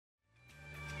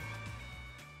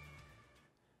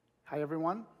Hi,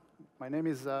 everyone. My name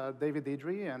is David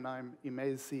Idri, and I'm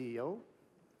Emaze CEO.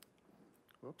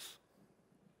 Whoops.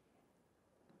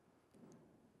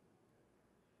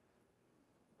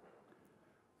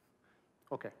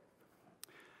 OK.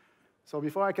 So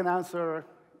before I can answer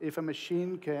if a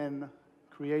machine can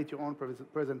create your own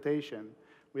presentation,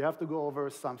 we have to go over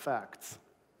some facts.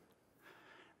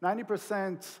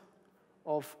 90%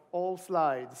 of all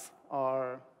slides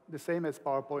are the same as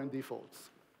PowerPoint defaults.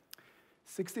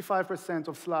 65%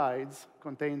 of slides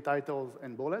contain titles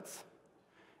and bullets,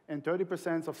 and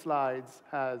 30% of slides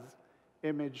has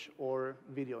image or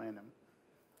video in them.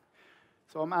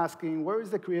 So I'm asking, where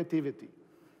is the creativity?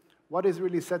 What is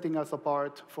really setting us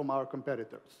apart from our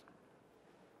competitors?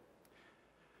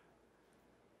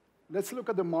 Let's look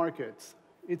at the market.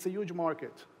 It's a huge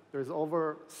market. There's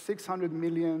over 600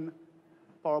 million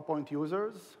PowerPoint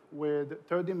users with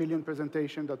 30 million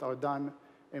presentations that are done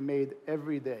and made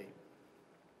every day.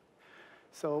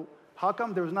 So how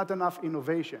come there's not enough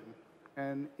innovation?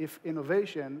 And if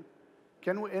innovation,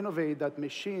 can we innovate that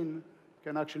machine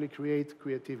can actually create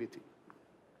creativity?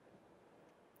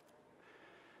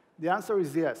 The answer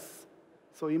is yes.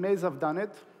 So Emaze have done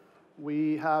it.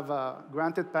 We have a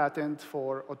granted patent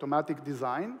for automatic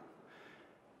design.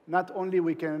 Not only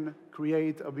we can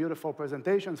create beautiful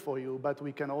presentations for you, but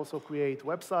we can also create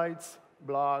websites,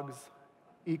 blogs,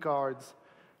 e-cards,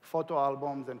 photo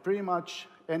albums, and pretty much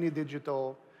any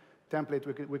digital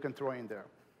template we can throw in there.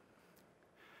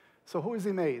 So who is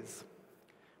Emaze?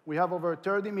 We have over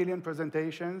 30 million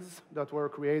presentations that were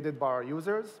created by our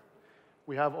users.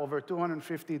 We have over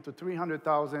 250 to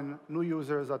 300,000 new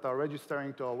users that are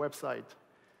registering to our website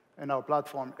and our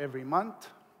platform every month.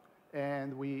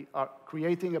 And we are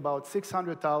creating about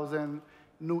 600,000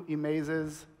 new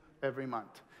Emazes every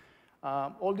month.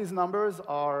 All these numbers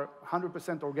are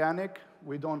 100% organic.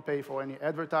 We don't pay for any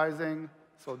advertising,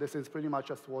 so this is pretty much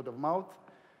just word of mouth.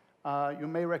 You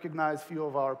may recognize a few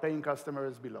of our paying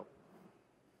customers below.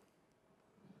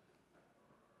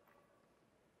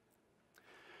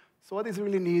 So what does it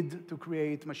really need to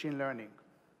create machine learning?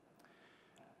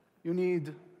 You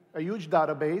need a huge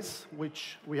database,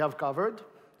 which we have covered.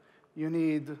 You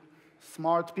need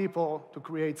smart people to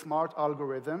create smart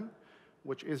algorithms,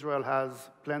 which Israel has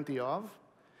plenty of.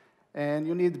 And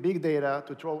you need big data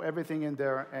to throw everything in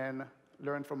there and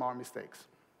learn from our mistakes.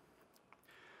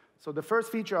 So the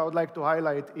first feature I would like to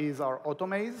highlight is our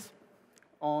Automaze.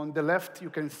 On the left, you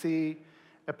can see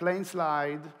a plain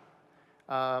slide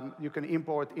you can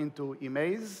import into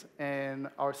Emaze, and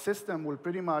our system will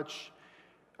pretty much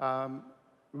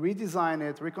redesign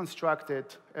it, reconstruct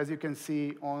it, as you can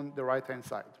see on the right-hand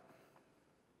side.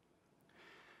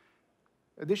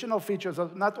 Additional features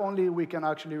of not only we can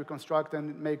actually reconstruct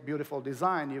and make beautiful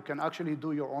design, you can actually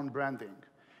do your own branding.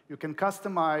 You can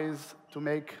customize to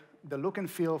make the look and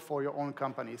feel for your own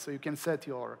company. So you can set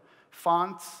your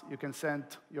fonts, you can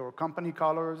set your company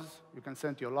colors, you can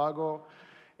set your logo,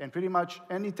 and pretty much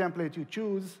any template you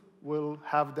choose will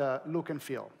have the look and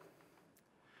feel.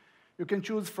 You can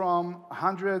choose from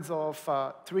hundreds of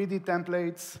 3D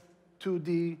templates,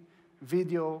 2D,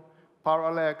 video,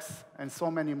 parallax, and so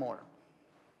many more.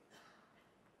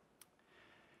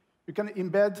 You can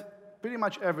embed pretty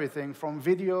much everything from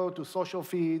video to social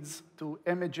feeds to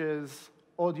images,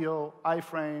 audio,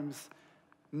 iframes,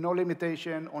 no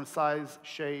limitation on size,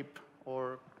 shape,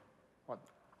 or what.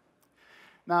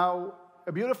 Now,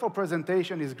 a beautiful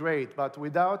presentation is great, but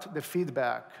without the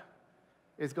feedback,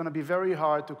 it's going to be very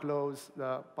hard to close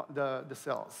the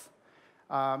sales.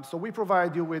 So we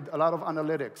provide you with a lot of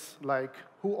analytics, like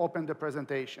who opened the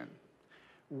presentation,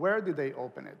 where did they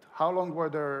open it, how long were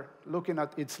they looking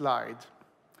at each slide,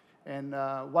 and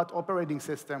what operating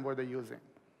system were they using.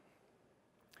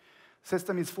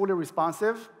 System is fully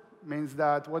responsive, means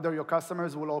that whether your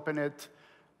customers will open it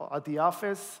at the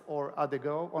office or on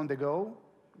the go,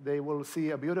 they will see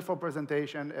a beautiful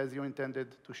presentation as you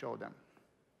intended to show them.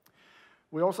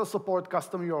 We also support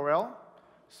custom URL,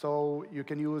 so you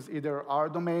can use either our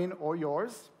domain or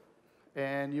yours,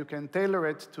 and you can tailor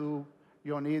it to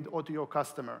your need or to your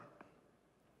customer.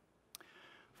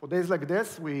 For days like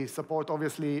this, we support,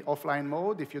 obviously, offline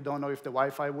mode if you don't know if the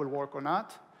Wi-Fi will work or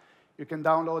not. You can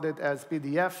download it as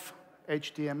PDF,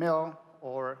 HTML,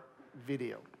 or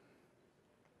video.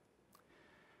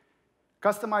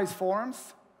 Customized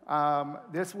forms.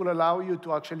 This will allow you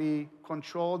to actually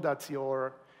control that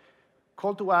your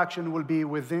call to action will be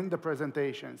within the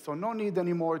presentation. So no need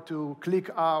anymore to click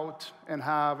out and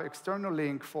have external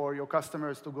link for your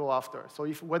customers to go after. So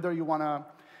whether you want to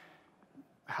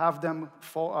have them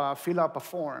fill up a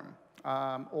form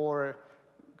or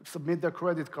submit their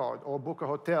credit card or book a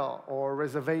hotel or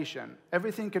reservation.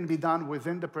 Everything can be done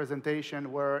within the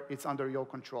presentation where it's under your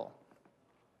control.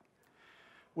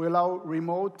 We allow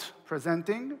remote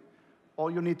presenting.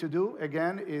 All you need to do,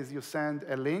 again, is you send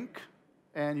a link,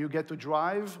 and you get to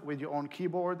drive with your own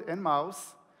keyboard and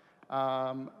mouse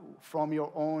from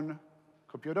your own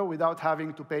computer without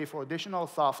having to pay for additional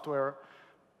software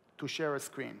to share a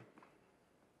screen.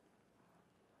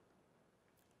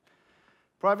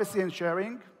 Privacy and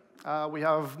sharing. We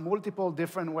have multiple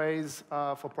different ways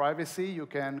for privacy. You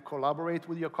can collaborate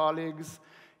with your colleagues.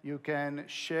 You can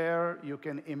share. You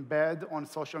can embed on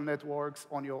social networks,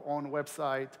 on your own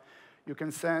website. You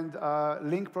can send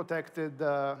link-protected,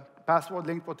 password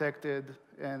link-protected,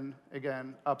 and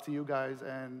again, up to you guys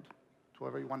and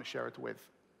whoever you want to share it with.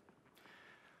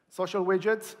 Social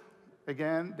widgets.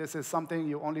 Again, this is something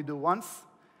you only do once.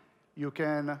 You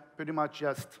can pretty much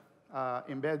just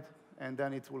embed, and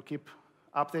then it will keep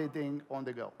updating on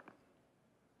the go.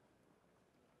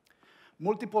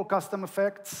 Multiple custom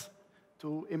effects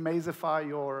to Emazify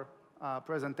your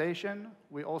presentation.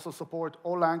 We also support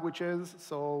all languages,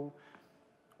 so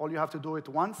all you have to do it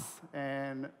once,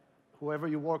 and whoever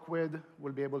you work with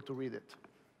will be able to read it.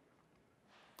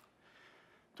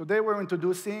 Today, we're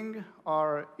introducing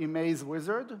our Emaze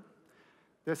wizard.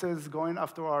 This is going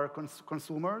after our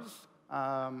consumers.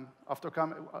 After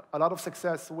a lot of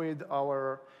success with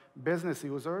our business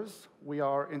users, we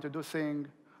are introducing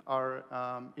our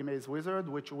Emaze wizard,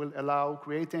 which will allow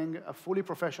creating a fully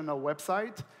professional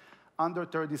website under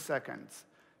 30 seconds.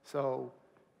 So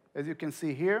as you can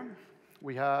see here,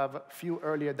 we have a few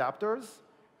early adapters.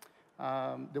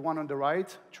 The one on the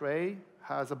right, Trey,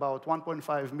 has about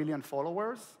 1.5 million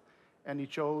followers, and he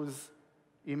chose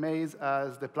Emaze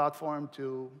as the platform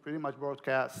to pretty much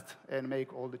broadcast and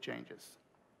make all the changes.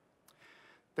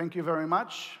 Thank you very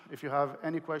much. If you have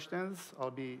any questions, I'll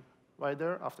be right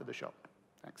there after the show.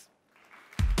 Thanks.